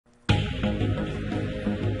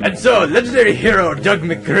And so, legendary hero Doug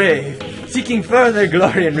McGrave, seeking further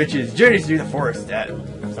glory and riches, journeys through the forest at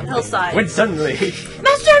hillside. When suddenly...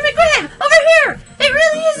 Master McGrave! Over here! It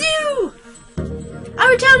really is you!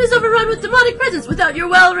 Our town is overrun with demonic presence. Without your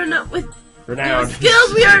Renowned.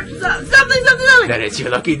 skills, we are something. That is your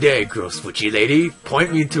lucky day, gross witchy lady.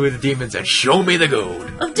 Point me to the demons and show me the gold.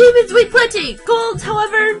 Of demons we plenty. Gold,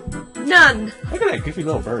 however, none. Look at that goofy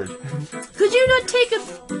little bird. Could you not take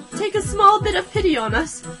a small bit of pity on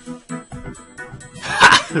us?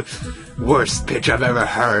 Ha! Worst pitch I've ever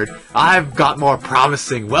heard. I've got more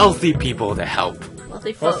promising, wealthy people to help.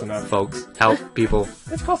 Wealthy Close folks. enough. Folks, help people.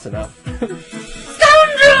 That's close enough.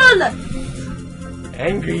 Scoundrel!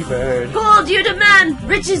 Angry bird. Gold you demand,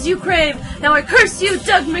 riches you crave. Now I curse you,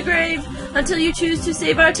 Doug McGrave. Until you choose to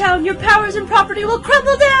save our town, your powers and property will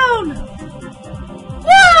crumble down.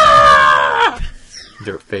 Ah!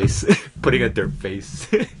 Dirt face. Putting a dirt face.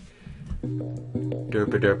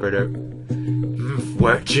 Derp.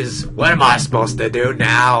 Witches, what am I supposed to do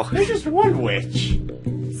now? There's just one witch.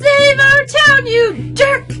 Save our town, you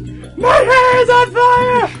jerk! My hair is on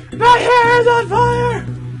fire! My hair is on fire!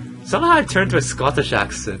 Somehow I turned to a Scottish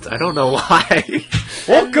accent. I don't know why.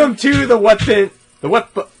 Welcome to the Weaponographist. The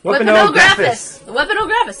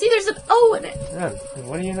Weaponographist. See, there's an O in it. Yeah,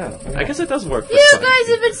 what do you know? I guess it does work for You some. guys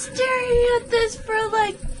have been staring at this for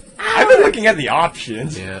like hours. I've been looking at the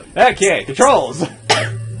options. Yeah. Okay, controls.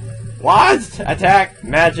 Lost, attack,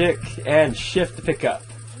 magic, and shift to pick up.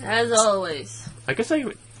 As always. I guess I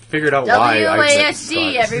figured out why I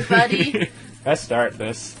WASD, everybody. Let's start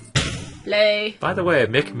this. Play. By the way,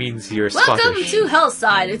 Mick means you're Welcome Scottish. to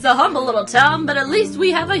Hellside. It's a humble little town, but at least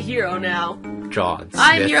we have a hero now. John Smith.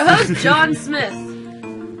 I'm your host, John Smith.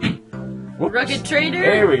 Rugged trader,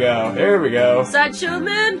 Here we go. Here we go. sideshow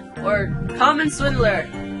man, or common swindler.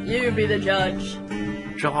 You be the judge.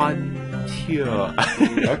 John Tier.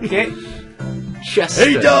 Okay. Chester.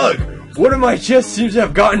 Hey, Doug! One of my chests seems to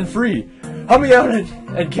have gotten free. Help me out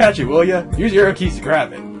and catch it, will ya? Use your arrow keys to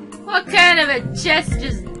grab it. What kind of a chest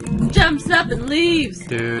just jumps up and leaves?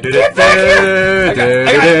 Get back here! I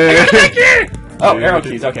got back here! Oh, arrow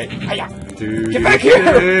keys, okay. Hiya. Get back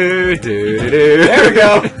here! There we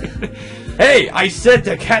go! Hey, I said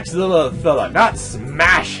to catch the little fella, not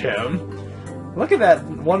smash him. Look at that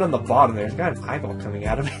one on the bottom there. It's got an eyeball coming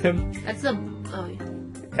out of him. That's a... Oh, yeah.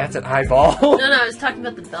 That's an eyeball. No, I was talking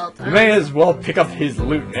about the belt. You may as well pick up his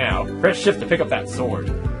loot now. Press shift to pick up that sword.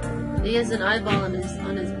 He has an eyeball on his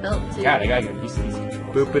belt, too. God, I gotta get used to these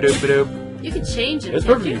controls. Boop-a-doop-a-doop. You can change it. It's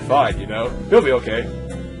can't perfectly you? fine, you know. He'll be okay.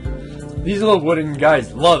 These little wooden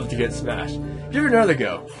guys love to get smashed. Give it another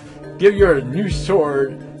go. Give your new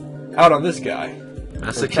sword out on this guy.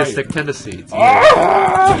 Masochistic tendencies.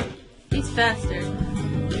 Ah! He's faster.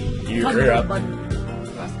 You Punch hurry the up. button.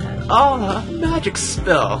 Mustache. Oh, magic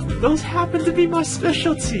spell. Those happen to be my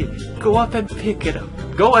specialty. Go up and pick it up.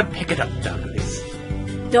 Go and pick it up, Douglas.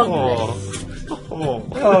 Douglas. Oh.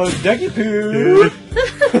 Oh, Dougie Poo!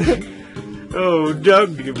 Oh,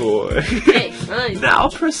 Dougie boy. Hey, fine. Now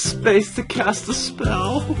press space to cast a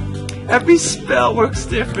spell. Every spell works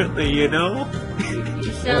differently, you know?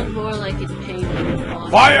 You sound more like a pain in the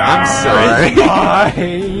body. Fire! I'm sorry.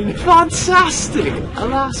 Fine! Fantastic!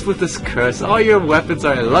 Alas, with this curse, all your weapons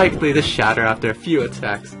are likely to shatter after a few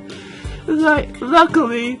attacks.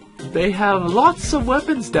 Luckily, they have lots of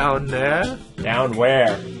weapons down there. Down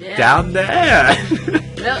where? Yeah. Down there!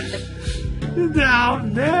 No,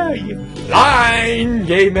 Down there, you... Line,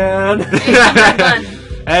 gay man!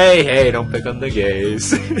 Hey, don't pick on the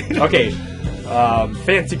gays. Okay,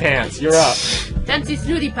 Fancy Pants, you're up. Fancy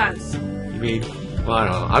snooty pants. You mean, well, I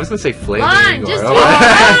don't know. I was gonna say flaming Line, or... just oh.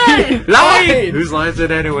 line! Line! Whose line's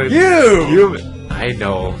it anyway? You! I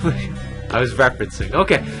know. I was referencing.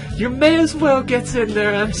 Okay, you may as well get in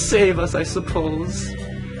there and save us, I suppose.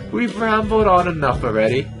 We've rambled on enough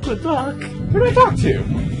already. Good luck. Who do I talk to?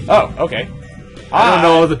 Oh, okay. I don't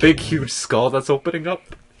know, the big huge skull that's opening up.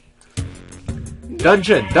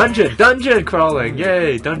 Dungeon crawling.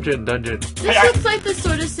 Yay, dungeon. This looks like the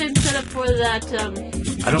sort of same setup for that,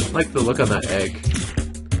 I don't like the look on that egg.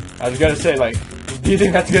 I was gonna say, like, do you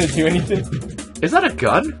think that's gonna do anything? Is that a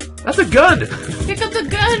gun? That's a gun! Pick up the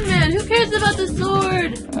gun, man! Who cares about the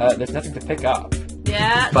sword? There's nothing to pick up.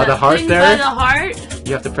 Yeah, By the that heart thing there? By the heart?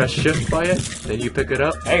 You have to press shift by it, then you pick it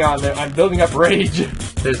up. Hang on, I'm building up rage.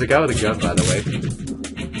 There's a guy with a gun, by the way.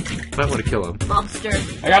 Might want to kill him.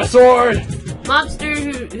 Mobster. I got a sword!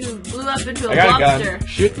 Mobster who blew up into a I got a gun. lobster.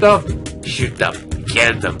 Shoot them!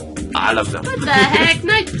 Kill them! All of them! What the heck?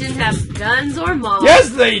 Knights didn't have guns or mobs. Yes,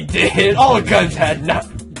 they did! All guns had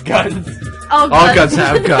guns. All All guns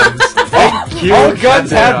have guns. All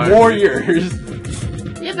guns have warriors.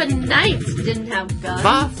 Yeah, but knights didn't have guns.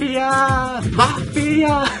 Mafia!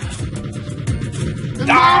 Mafia! The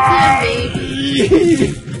mafia,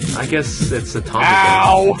 baby. I guess it's a Tommy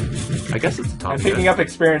Ow! gun. I guess it's a Tommy I'm picking gun. up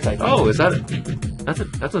experience, I think. Oh, is that that's an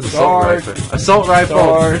assault Sword. rifle. Assault rifle!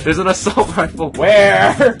 Sword. There's an assault rifle.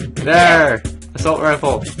 Where? There! Assault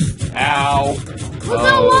rifle. Ow. Well,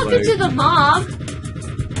 don't walk my- into the mob.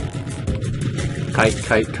 Kite,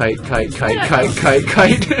 kite, kite, kite, kite, kite, kite,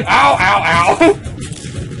 kite. Ow, ow, ow!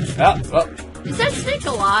 Oh, Is that snake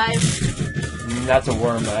alive? that's a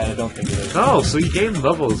worm, but I don't think it is. Oh, so you gain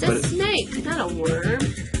levels, but That's snake, not a worm.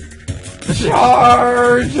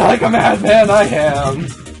 Charge! Like a madman I am!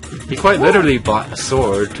 he quite literally bought a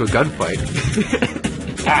sword to a gunfight.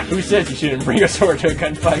 Ah, who says you shouldn't bring a sword to a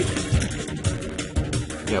gunfight?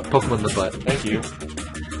 Yeah, poke him in the butt. Thank you.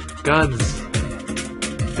 Guns.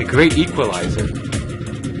 The great equalizer.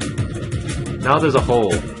 Now there's a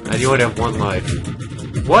hole, and you only have one life.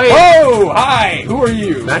 Wait! Oh! Hi! Who are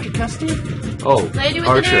you? Magic caster? Oh, Lady with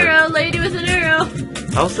Archer. an arrow, lady with an arrow.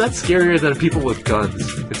 How's that scarier than people with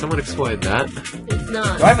guns? Can someone explain that? It's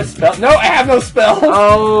not. Do I have a spell? No, I have no spell!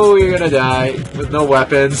 Oh, you're gonna die with no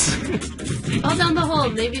weapons. Fall down the hole,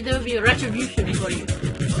 maybe there will be a retribution for you.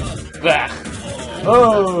 Bah.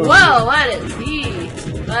 Oh! Whoa, what is he?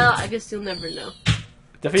 Well, I guess you'll never know.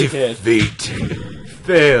 Defeated. Defeat.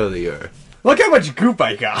 Failure. Look how much goop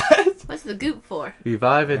I got! What's the goop for?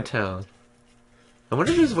 Revive in town. I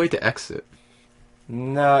wonder if there's a way to exit.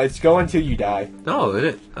 No, it's go until you die. No, it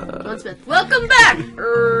is. Gunsmith. Welcome back!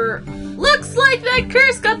 Looks like that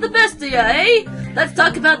curse got the best of ya, eh? Let's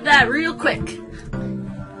talk about that real quick.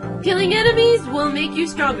 Killing enemies will make you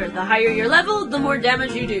stronger. The higher your level, the more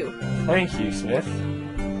damage you do. Thank you, Smith.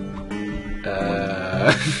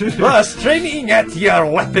 Plus, training at your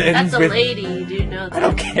weapons That's a with... lady, dude. No, I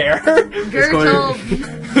don't care. Gertrude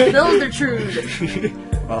Bildertrude.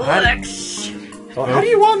 Well, how do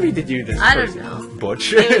you want me to do this? I don't know.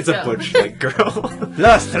 Butch. There we It's a go. butch like girl.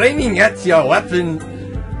 Plus, training at your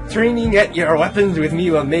weapons with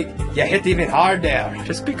me will make you hit even harder.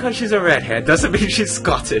 Just because she's a redhead doesn't mean she's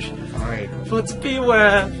Scottish. Alright. But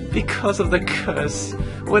beware, because of the curse,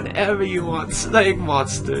 whenever you want slaying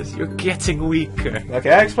monsters, you're getting weaker. Okay,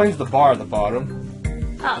 that explains the bar at the bottom.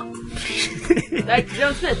 Oh. Back to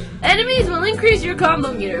Joe Smith. Enemies will increase your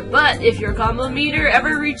combo meter, but if your combo meter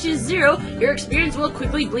ever reaches 0, your experience will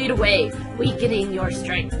quickly bleed away, weakening your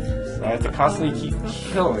strength. So I have to constantly keep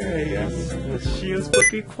killing, I guess. The shields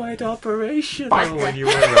would be quite operational What when the you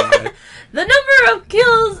were alive. The number of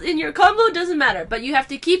kills in your combo doesn't matter, but you have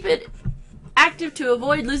to keep it active to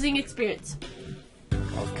avoid losing experience.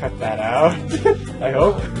 I'll cut that out. I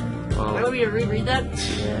hope. Want me to reread that?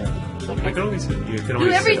 You can always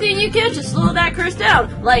Do everything you can to slow that curse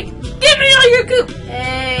down. Like, give me all your goop!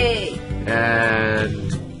 Hey!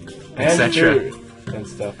 and And etc. food and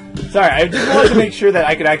stuff. Sorry, I just wanted to make sure that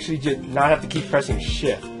I could actually just not have to keep pressing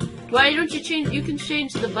shift. Why don't you change? You can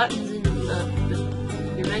change the buttons in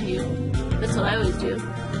your menu. That's what I always do.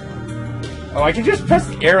 Oh, I can just press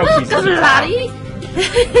the arrow keys. Welcome, laddie!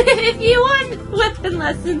 If you want weapon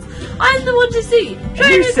lessons, I'm the one to see. Try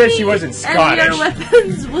You with said me, she wasn't and your Scottish.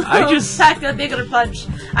 weapons will I just- pack a bigger punch.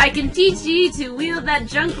 I can teach you to wield that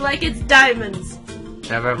junk like it's diamonds.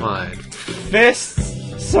 Never mind. Fists,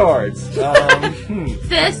 swords.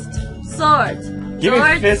 Fist, swords. Give me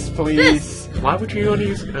Swords, fists, please. fists. Why would you only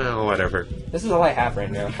use... Oh, whatever. This is all I have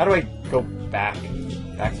right now. How do I go back?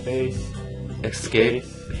 Backspace? Escape.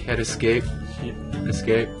 Hit escape.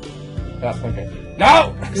 Escape. Oh, okay.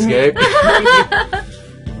 No! Escape.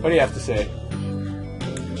 What do you have to say?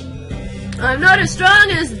 I'm not as strong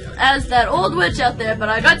as that old witch out there, but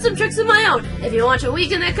I got some tricks of my own. If you want to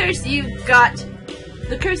weaken the curse you've got,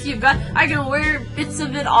 I can wear bits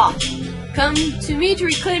of it off. Come to me to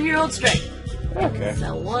reclaim your old strength. Okay.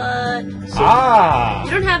 So what? You Ah!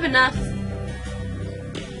 don't have enough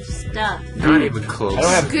stuff. Not even close. I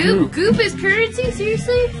don't have Goop? goop. Goop is currency?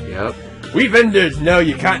 Seriously? Yep. We vendors know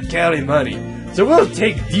you can't carry money, so we'll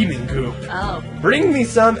take demon goop. Oh. Bring me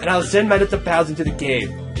some, and I'll send my little pals into the cave.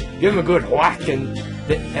 Give them a good whack, and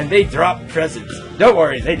they drop presents. Don't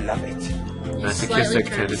worry, they love it. You That's a slightly kiss that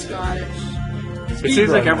turned kinda- Scottish. It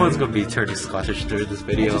seems like everyone's gonna be turning Scottish through this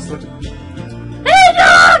video. Hey,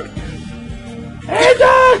 dog! Hey,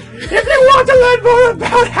 dog! If you want to learn more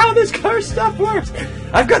about how this curse stuff works,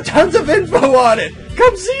 I've got tons of info on it.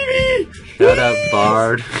 Come see me. Shut up,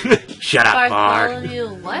 Bard. Shut up, Bard. Bartholomew,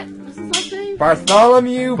 what? What's his last name?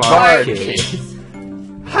 Bartholomew Bard. Bard.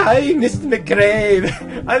 Hi, Mr. McGrave.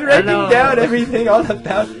 I'm writing Hello. down everything all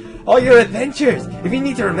about all your adventures. If you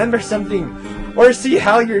need to remember something, or see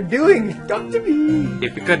how you're doing. Talk to me.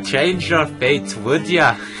 If you could change your fate, would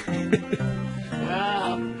ya?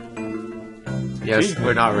 Wow. Yes,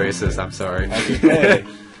 we're not racist, I'm sorry. Okay.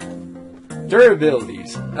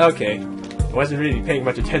 Durabilities. Okay. I wasn't really paying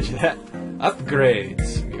much attention to that.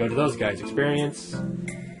 Upgrades. We go to those guys. Experience.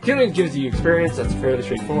 Killing gives you experience. That's fairly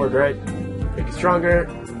straightforward, right? Make you stronger.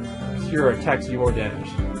 Your attacks do more damage.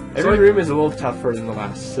 Every room is a little tougher than the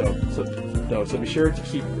last, so be sure to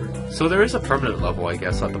keep. So there is a permanent level, I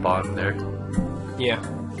guess, at the bottom there. Yeah.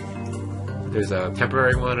 There's a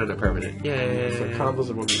temporary one and a permanent. Yay! So combos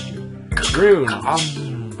of what we do. Runes.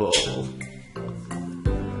 Combo.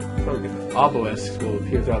 Okay. Obelisks will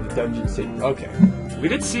appear throughout the dungeon scene. Okay. We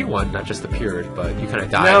did see one that just appeared, but you kind of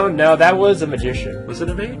died. No, that was a magician. Was it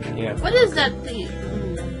a mage? Yeah. What is that thing?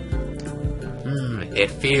 It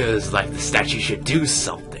feels like the statue should do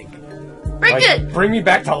something. Break it! Bring me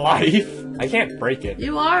back to life. I can't break it.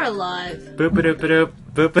 You are alive. Boop-a-doop-a-doop.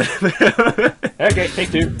 Boop-a-doop-a-doop. Okay,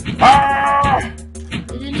 take two. Ah!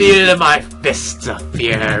 Feel my fists of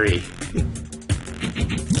fury.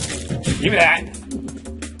 Give me that.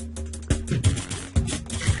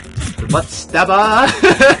 Butt stabber!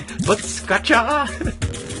 Butt scratcher!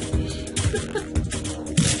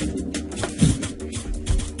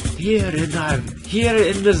 Here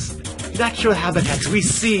in this natural habitats we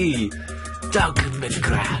see Doug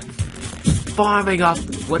McGrath farming up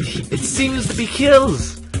what it seems to be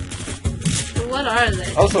kills. What are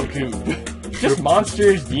they? Also goop. Just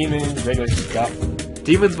monsters, demons, regular stuff.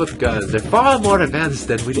 Demons with guns. They're far more advanced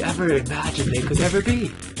than we'd ever imagine they could ever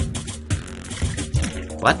be.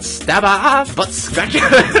 Butt stabber! Butt scratcher!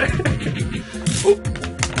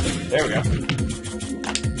 There we go.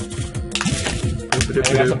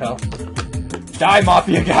 I got some health. Die,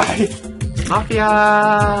 Mafia guy!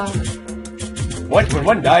 Mafia! When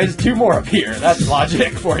one dies, two more appear. That's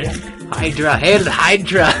logic for you. Hydra! Hail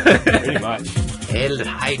Hydra! Pretty much. Hail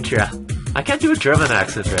Hydra! I can't do a German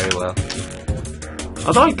accent very well.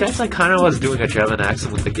 Although I guess I kind of was doing a German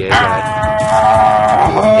accent with the gay guy.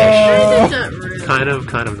 Yeah, That's not rude.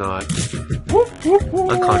 kind of not.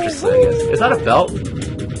 Unconsciously, I guess. Is that a belt?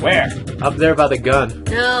 Where? Up there by the gun.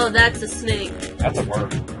 No, that's a snake. That's a worm.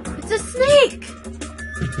 It's a snake!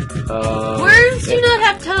 Worms do not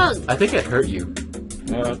have tongues. I think it hurt you.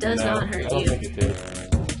 No, It does not hurt I don't you. think it did.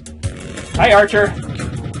 Hi, Archer.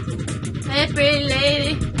 Hey, pretty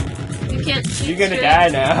lady. You can't shoot You're gonna straight. die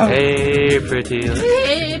now. Hey, pretty.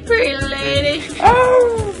 Hey, pretty lady.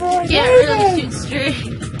 Oh, boy. Can't really shoot straight.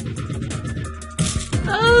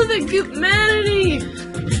 Oh, the goopmanity.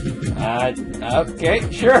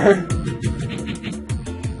 Okay, sure.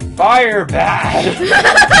 Fire bad.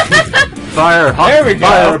 Fire hot. There we go.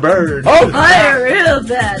 Fire burn. Oh, Fire real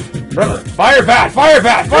bad. brother. Fire bad. Fire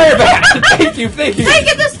bad. Fire bad. Thank you. Hey,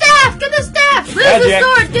 get the staff! Get the staff! Lose Magic. the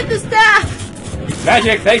sword! Get the staff!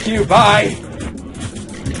 Magic. Thank you. Bye.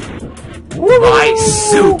 My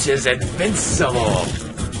suit is invincible.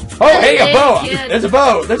 Oh, hey, a bow. Kid. There's a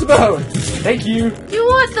bow. There's a bow. Thank you. You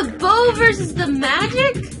want the bow versus the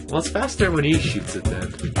magic? Well, it's faster when he shoots it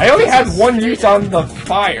then. I only had one use on the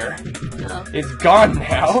fire. Oh, It's gone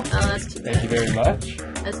now. oh that's too Thank you bad. very much.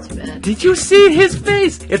 That's too bad. Did you see his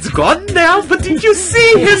face? It's gone now, but did you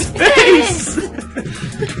see his face?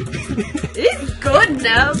 It's good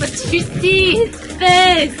now, but you see his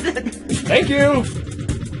face. Thank you.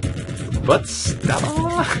 But stop.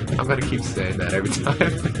 I'm gonna keep saying that every time.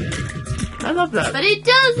 I love that. But he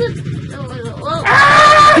doesn't. Well,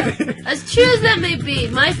 as true as that may be,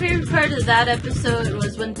 my favorite part of that episode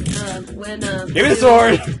was when Give me the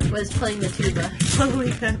sword. was playing the tuba.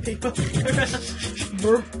 Holy happy.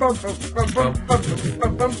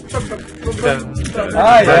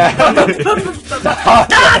 Ah, yeah.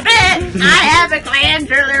 Stop it! I have a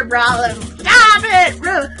glandular problem. Stop it!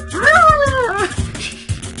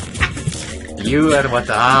 You and what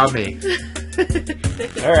the army?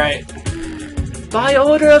 All right. By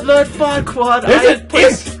order of Lord Farquaad, There's an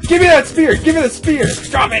imp. Give me that spear. Give me the spear.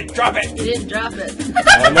 Drop it. Drop it. He didn't drop it.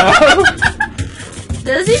 Oh no.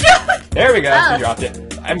 Does he drop it? There we go. Oh. He dropped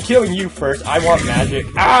it. I'm killing you first. I want magic.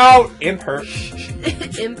 Ow! Imp hurt.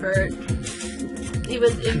 Impert. He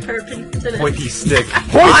was impertinent. Pointy stick.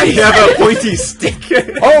 Pointy I have a pointy stick.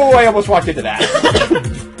 Oh, I almost walked into that.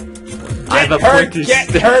 I have a Get hurt. pointy Get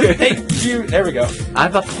stick. hurt. Thank you. There we go. I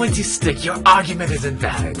have a pointy stick. Your argument is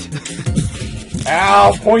invalid.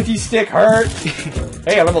 Ow! Pointy stick hurt.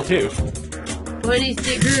 Hey, a level 2. Pointy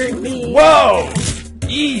stick hurt me. Whoa!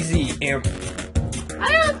 Easy, imp.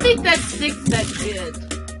 I don't think that stick's that good.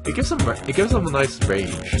 It gives them a nice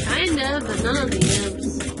range. Kinda, but none of the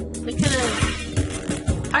imps. They kinda...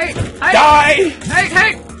 Heart! Die! Heart!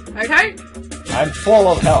 Heart! Heart! Heart! I'm full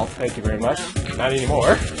of health, thank you very much. Not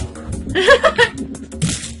anymore.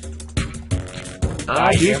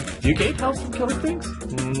 Do you gain health from killing things?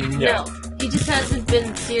 Yeah. No, he just hasn't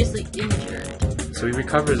been seriously injured. So he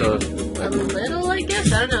recovers a little, I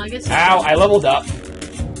guess? I don't know, I guess. Ow, I leveled up.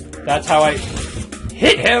 That's how I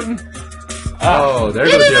hit him! Oh, there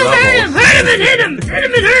goes your level. Hurt him and hit him! Hurt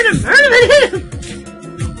him and hurt him! Hurt him and hit him!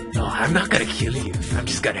 No, I'm not gonna kill you. I'm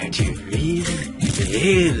just gonna hurt you really,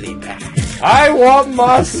 really bad. I want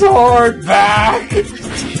my sword back!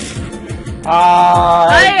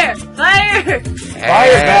 Fire! Fire! Fire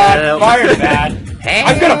bad! Fire bad!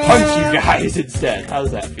 I'm gonna punch you guys instead. How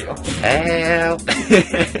does that feel? Help!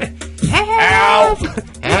 Help!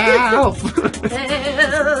 Help! Help!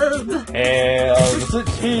 Hail the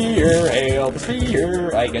sphere! Hail the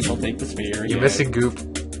sphere! I guess I'll take the sphere. You're missing goop.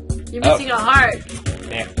 You're missing a heart.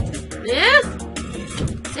 Yeah. This?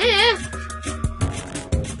 This?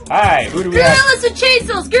 Hi, who do we have? Gorillas with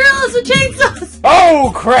chainsaws! Gorillas with chainsaws!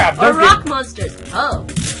 Oh crap! Or rock monsters. Oh.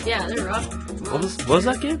 Yeah, they're rock monsters. What was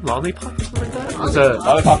that game? Lollipop or something like that? It was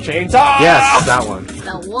Lollipop chainsaw! yes, that one.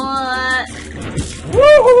 The what? Woo!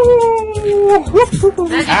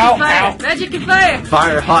 Magic Ow, and fire! ow. Magic and fire!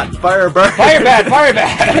 Fire hot, fire burn. Fire bad! Fire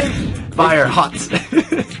bad! Fire hot.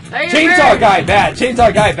 Fire Chainsaw burn. guy bad!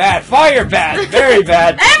 Chainsaw guy bad! Fire bad! Very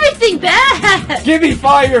bad! Everything bad! Give me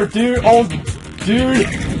fire, dude! Old dude!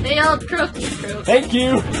 They all croak. Thank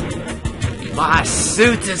you! My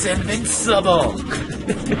suit is invincible.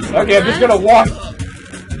 Okay, I'm just gonna walk.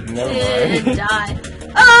 Never And mind. die.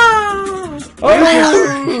 Oh!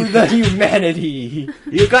 Oh, the humanity!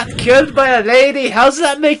 You got killed by a lady. How's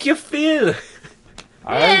that make you feel?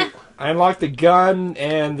 Yeah. I unlocked the gun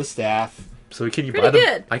and the staff. So can you Pretty buy them?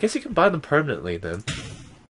 good. I guess you can buy them permanently then.